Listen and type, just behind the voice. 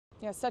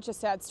Yeah, such a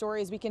sad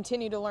story as we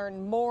continue to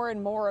learn more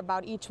and more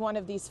about each one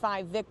of these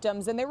 5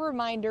 victims. And there were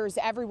reminders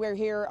everywhere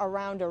here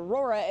around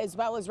Aurora, as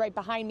well as right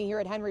behind me here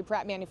at Henry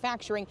Pratt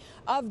Manufacturing,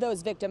 of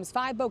those victims.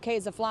 5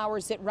 bouquets of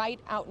flowers sit right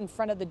out in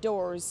front of the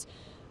doors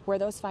where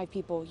those 5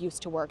 people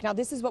used to work. Now,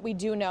 this is what we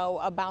do know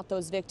about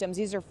those victims.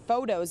 These are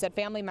photos that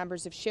family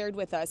members have shared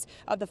with us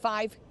of the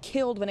 5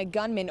 killed when a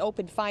gunman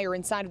opened fire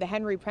inside of the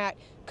Henry Pratt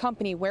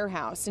Company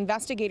warehouse.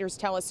 Investigators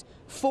tell us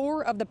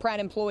 4 of the Pratt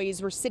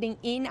employees were sitting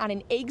in on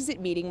an exit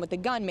meeting with the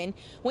gunman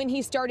when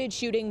he started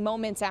shooting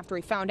moments after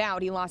he found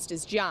out he lost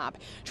his job.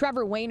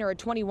 Trevor Wayner, a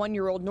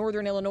 21-year-old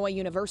Northern Illinois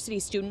University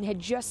student, had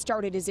just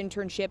started his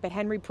internship at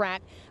Henry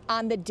Pratt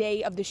on the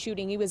day of the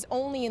shooting. He was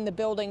only in the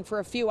building for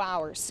a few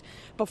hours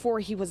before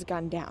he was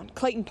gunned down.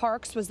 Clayton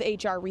Parks was the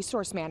HR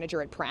resource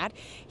manager at Pratt.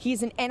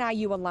 He's an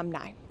NIU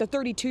alumni. The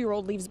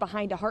 32-year-old leaves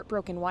behind a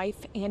heartbroken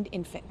wife and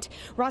infant.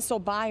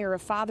 Russell Byer, a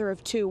father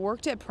of 2,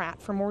 worked at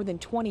Pratt for more than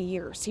 20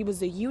 years. He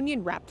was a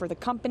union rep for the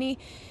company,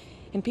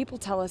 and people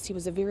tell us he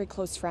was a very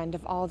close friend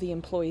of all the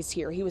employees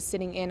here. He was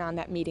sitting in on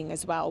that meeting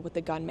as well with the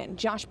gunman.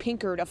 Josh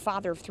Pinkard, a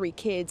father of 3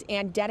 kids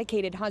and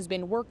dedicated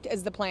husband, worked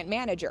as the plant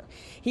manager.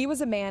 He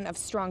was a man of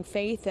strong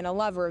faith and a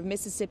lover of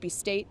Mississippi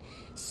State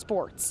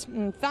sports.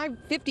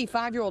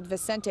 55-year-old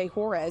Vicente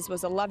Juarez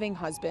was a loving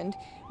husband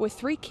with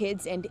 3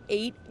 kids and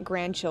 8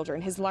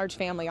 grandchildren. His large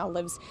family all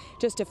lives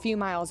just a few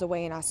miles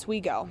away in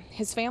Oswego.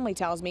 His family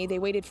tells me they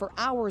waited for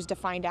hours to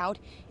find out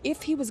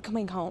if he was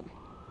coming home.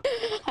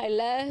 I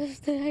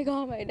left and I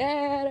called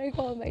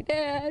my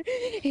dad.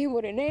 He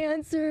wouldn't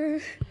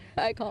answer.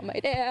 I called my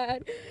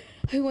dad.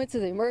 I went to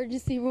the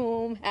emergency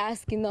room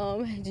asking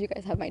them, do you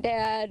guys have my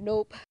dad?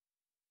 Nope.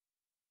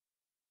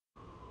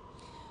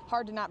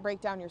 Hard to not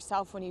break down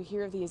yourself when you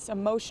hear these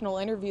emotional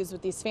interviews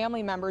with these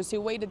family members who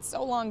waited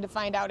so long to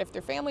find out if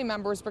their family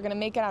members were going to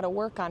make it out of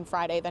work on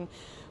Friday. Then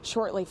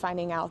shortly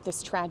finding out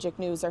this tragic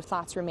news, our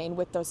thoughts remain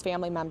with those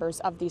family members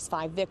of these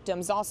 5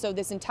 victims. Also,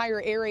 this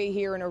entire area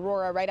here in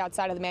Aurora, right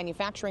outside of the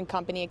manufacturing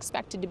company,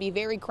 expected to be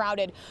very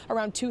crowded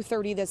around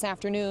 2:30 this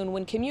afternoon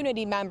when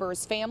community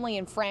members, family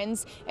and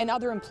friends, and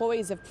other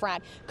employees of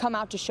Pratt come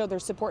out to show their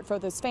support for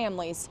those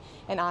families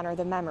and honor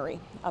the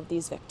memory of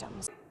these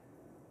victims.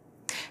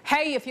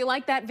 Hey, if you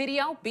like that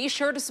video, be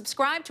sure to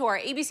subscribe to our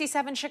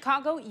ABC7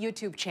 Chicago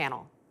YouTube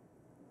channel.